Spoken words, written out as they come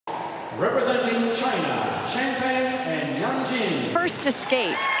Representing China, Peng and Yang. First to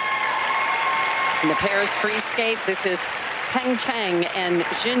skate in the pairs free skate, this is Peng and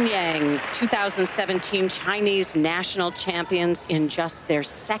Yang, 2017 Chinese national champions in just their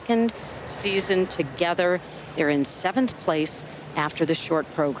second season together. They're in 7th place after the short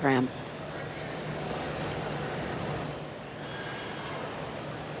program.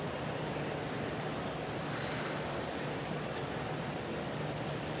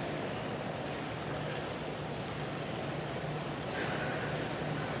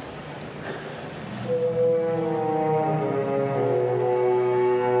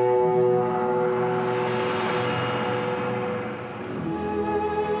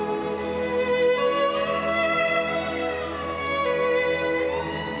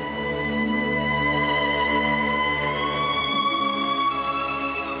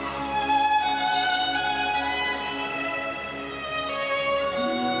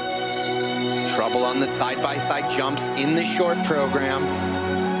 Trouble on the side-by-side jumps in the short program.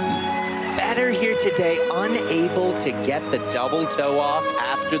 Better here today, unable to get the double toe off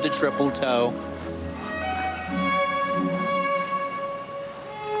after the triple toe.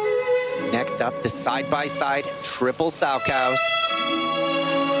 Next up, the side-by-side triple Saukaus.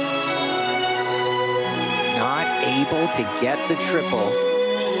 Not able to get the triple.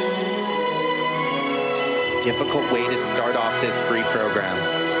 Difficult way to start off this free program.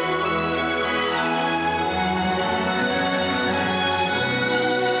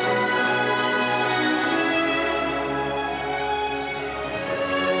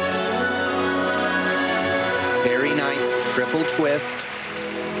 Very nice triple twist.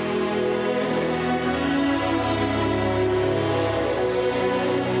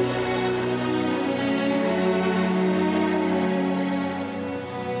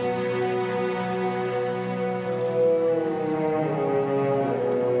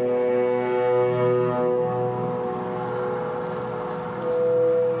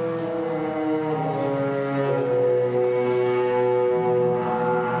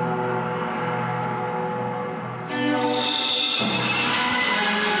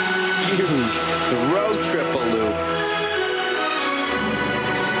 Huge throw triple loop.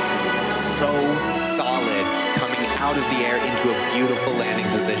 So solid coming out of the air into a beautiful landing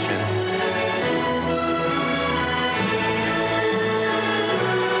position.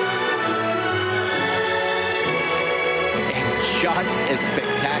 And just as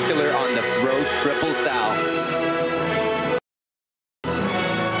spectacular on the throw triple Sal.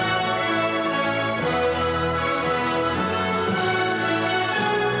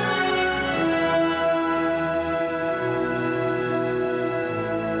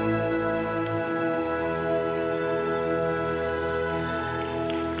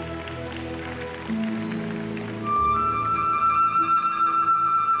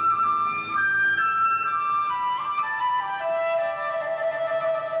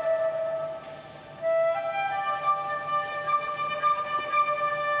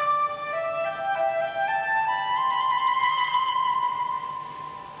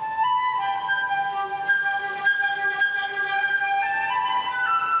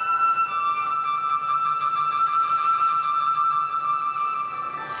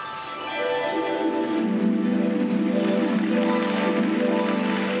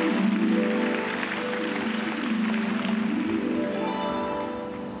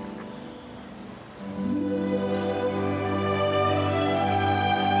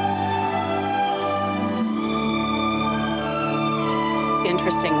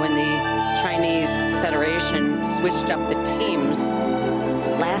 Interesting, when the Chinese Federation switched up the teams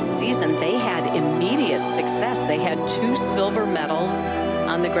last season, they had immediate success. They had 2 silver medals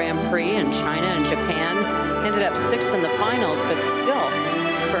on the Grand Prix in China and Japan, ended up 6th in the finals, but still,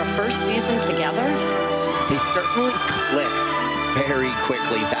 for a first season together, they certainly clicked very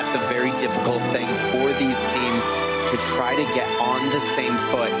quickly. That's a very difficult thing for these teams to try to get on the same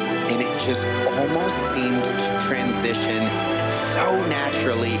foot, and it just almost seemed to transition so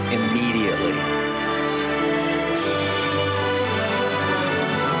naturally immediately.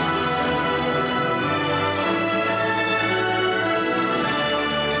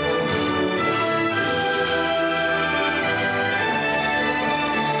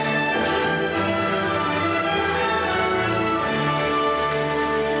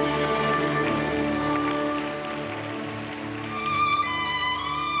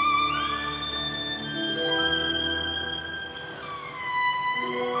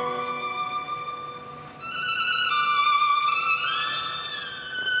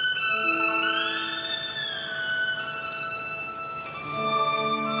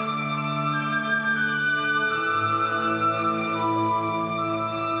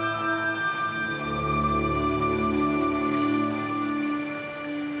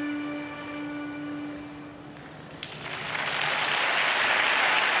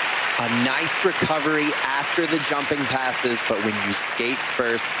 nice recovery after the jumping passes, but when you skate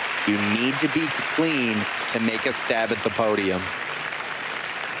first, you need to be clean to make a stab at the podium.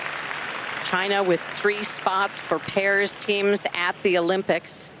 China with 3 spots for pairs teams at the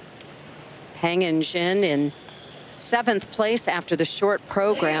Olympics. Peng and Jin in 7th place after the short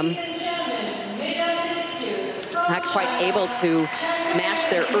program. Not quite able to match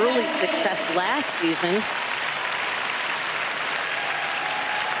their early success last season.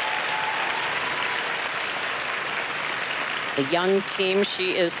 The young team,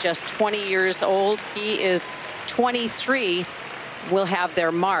 she is just 20 years old. He is 23, will have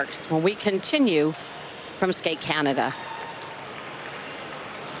their marks when we continue from Skate Canada.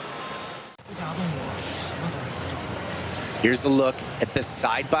 Here's a look at the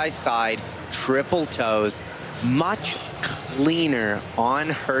side-by-side triple toes. Much cleaner on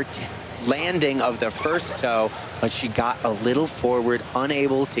her landing of the first toe, but she got a little forward,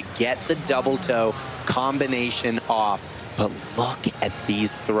 unable to get the double toe combination off. But look at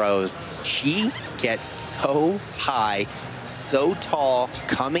these throws. She gets so high, so tall,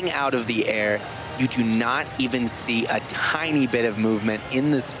 coming out of the air. You do not even see a tiny bit of movement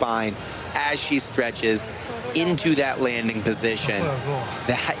in the spine as she stretches into that landing position.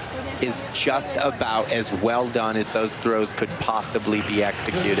 That is just about as well done as those throws could possibly be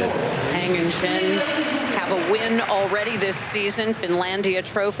executed. Peng and Jin have a win already this season, Finlandia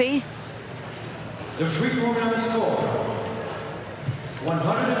Trophy. The free program score,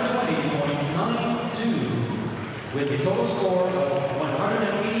 120.92, with a total score of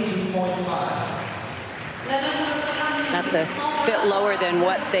 182.5. That's a bit lower than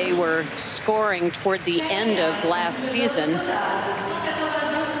what they were scoring toward the end of last season.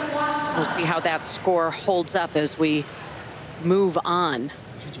 We'll see how that score holds up as we move on.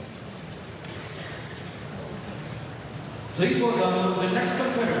 Please welcome the next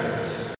competitor.